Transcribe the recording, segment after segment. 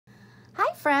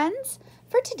Hi friends!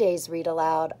 For today's read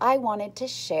aloud, I wanted to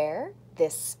share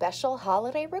this special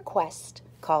holiday request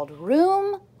called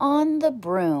Room on the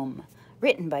Broom,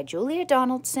 written by Julia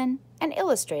Donaldson and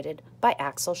illustrated by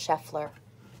Axel Scheffler.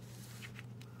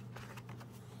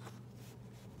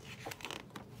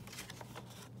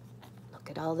 Look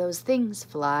at all those things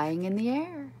flying in the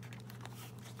air.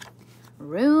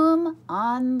 Room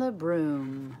on the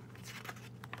broom.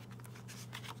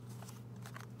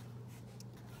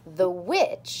 The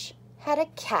witch had a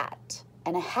cat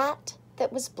and a hat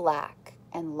that was black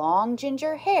and long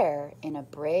ginger hair in a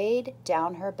braid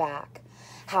down her back.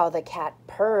 How the cat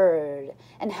purred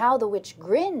and how the witch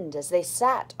grinned as they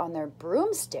sat on their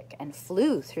broomstick and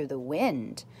flew through the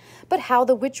wind. But how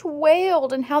the witch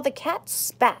wailed and how the cat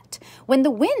spat when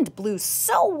the wind blew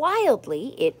so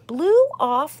wildly it blew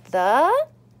off the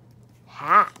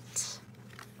hat.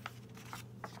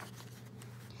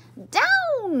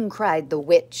 "Down!" cried the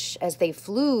witch as they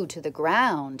flew to the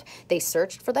ground. They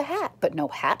searched for the hat, but no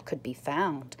hat could be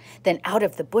found. Then out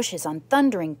of the bushes on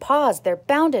thundering paws there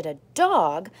bounded a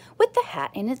dog with the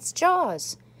hat in its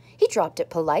jaws. He dropped it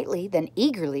politely, then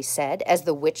eagerly said, as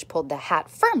the witch pulled the hat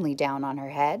firmly down on her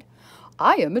head,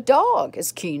 "I am a dog,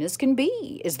 as keen as can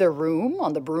be. Is there room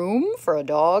on the broom for a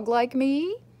dog like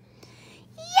me?"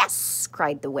 "Yes!"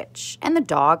 cried the witch, and the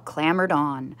dog clambered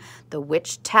on. The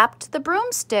witch tapped the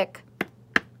broomstick,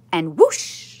 and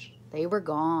whoosh, they were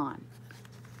gone.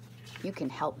 You can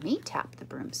help me tap the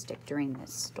broomstick during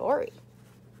this story.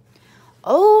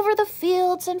 Over the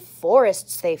fields and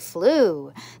forests they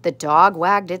flew. The dog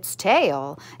wagged its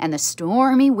tail, and the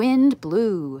stormy wind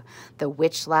blew. The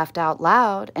witch laughed out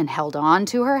loud and held on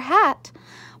to her hat,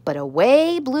 but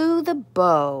away blew the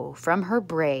bow from her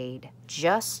braid,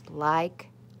 just like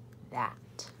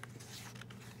that.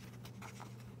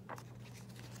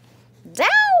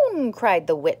 "Down!" cried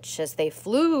the witch as they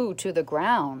flew to the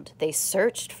ground. They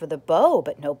searched for the bow,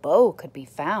 but no bow could be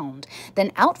found.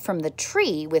 Then out from the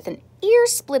tree with an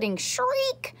ear-splitting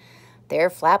shriek, there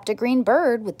flapped a green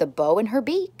bird with the bow in her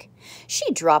beak.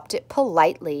 She dropped it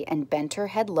politely and bent her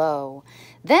head low,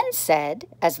 then said,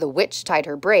 as the witch tied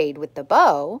her braid with the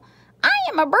bow, "I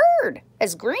am a bird,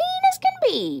 as green as can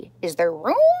be. Is there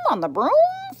room on the broom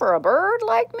for a bird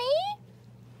like me?"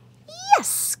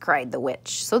 "Yes!" cried the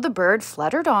witch. So the bird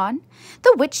fluttered on.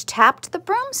 The witch tapped the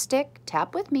broomstick,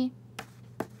 tap with me,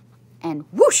 and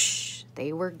whoosh,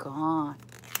 they were gone.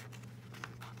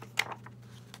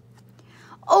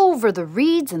 Over the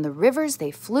reeds and the rivers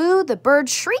they flew. The bird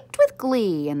shrieked with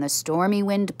glee, and the stormy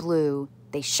wind blew.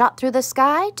 They shot through the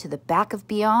sky to the back of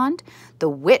beyond. The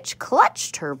witch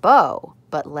clutched her bow,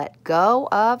 but let go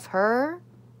of her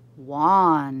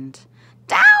wand.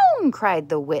 "Down!" cried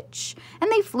the witch,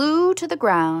 and they flew to the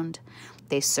ground.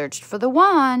 They searched for the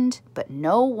wand, but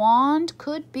no wand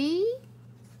could be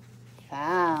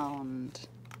found.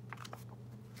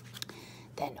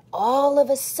 Then all of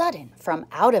a sudden, from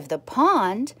out of the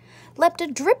pond, leapt a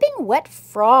dripping wet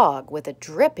frog with a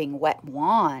dripping wet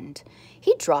wand.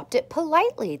 He dropped it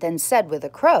politely, then said with a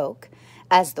croak,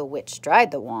 as the witch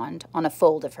dried the wand on a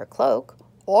fold of her cloak,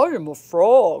 "I am a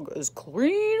frog, as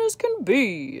clean as can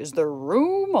be. Is there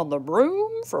room on the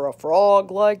broom for a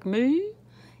frog like me?"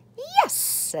 "Yes!"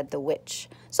 said the witch.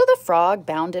 So the frog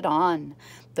bounded on.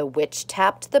 The witch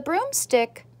tapped the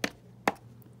broomstick.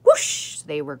 Whoosh,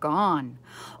 they were gone.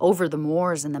 Over the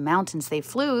moors and the mountains they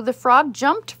flew. The frog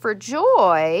jumped for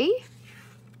joy,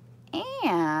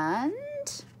 and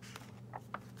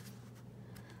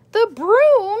the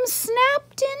broom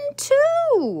snapped in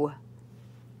two.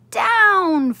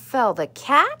 Down fell the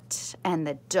cat and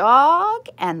the dog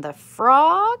and the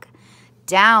frog.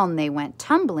 Down they went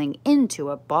tumbling into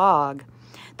a bog.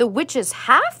 The witch's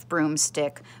half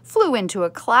broomstick flew into a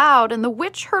cloud, and the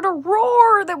witch heard a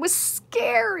roar that was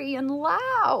scary and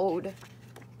loud.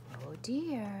 Oh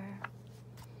dear.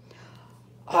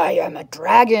 "I am a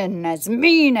dragon, as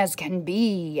mean as can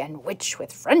be, and witch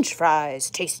with French fries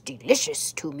taste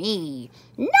delicious to me."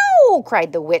 "No!"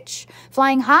 cried the witch,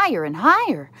 flying higher and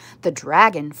higher. The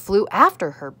dragon flew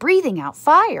after her, breathing out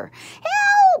fire.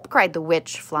 "Help!" cried the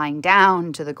witch, flying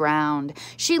down to the ground.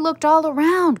 She looked all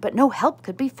around, but no help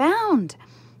could be found.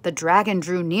 The dragon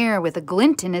drew near with a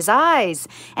glint in his eyes,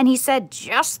 and he said,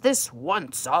 "Just this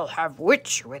once I'll have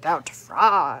witch without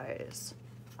fries."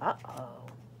 Uh-oh.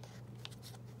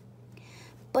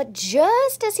 But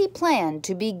just as he planned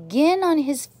to begin on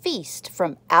his feast,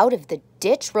 from out of the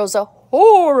ditch rose a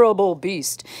horrible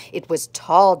beast. It was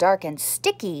tall, dark, and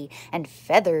sticky, and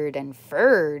feathered and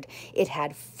furred. It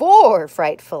had 4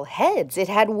 frightful heads. It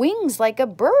had wings like a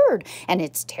bird, and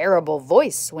its terrible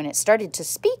voice, when it started to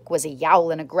speak, was a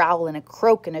yowl and a growl and a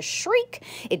croak and a shriek.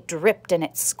 It dripped and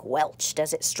it squelched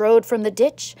as it strode from the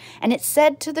ditch, and it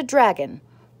said to the dragon,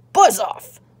 "Buzz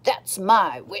off! That's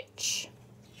my witch."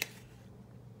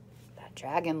 That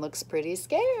dragon looks pretty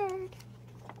scared.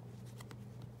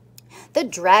 The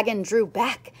dragon drew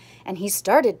back, and he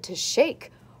started to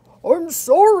shake. "I'm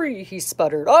sorry," he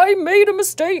sputtered. "I made a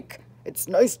mistake. It's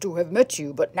nice to have met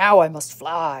you, but now I must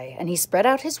fly." And he spread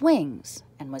out his wings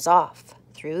and was off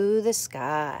through the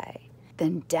sky.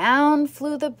 Then down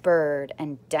flew the bird,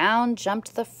 and down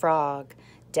jumped the frog.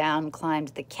 Down climbed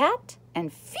the cat,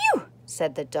 and phew,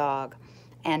 said the dog.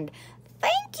 And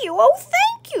 "Thank you, oh,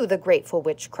 thank you," the grateful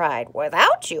witch cried.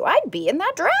 "Without you, I'd be in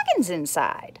that dragon's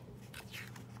inside."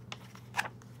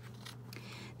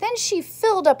 Then she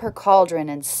filled up her cauldron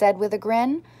and said with a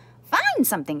grin, "Find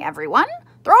something, everyone.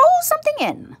 Throw something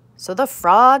in." So the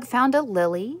frog found a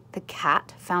lily, the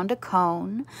cat found a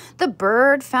cone, the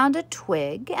bird found a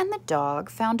twig, and the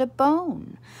dog found a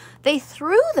bone. They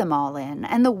threw them all in,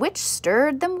 and the witch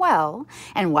stirred them well,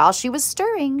 and while she was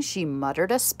stirring, she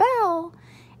muttered a spell.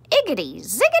 "Iggity,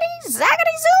 ziggity,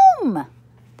 zaggity, zoom!"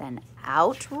 Then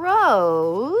out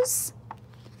rose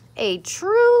a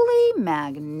truly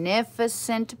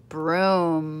magnificent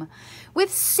broom,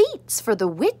 with seats for the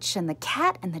witch and the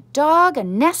cat and the dog, a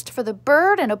nest for the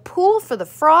bird and a pool for the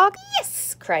frog.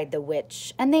 "Yes!" cried the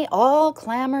witch, and they all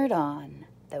clambered on.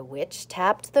 The witch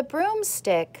tapped the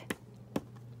broomstick,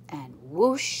 and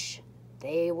whoosh,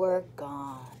 they were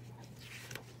gone.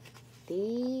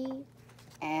 The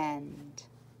end.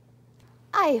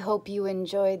 I hope you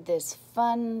enjoyed this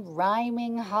fun,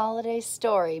 rhyming holiday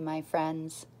story, my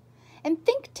friends. And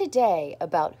think today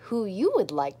about who you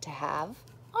would like to have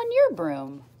on your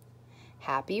broom.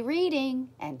 Happy reading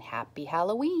and happy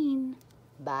Halloween.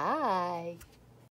 Bye.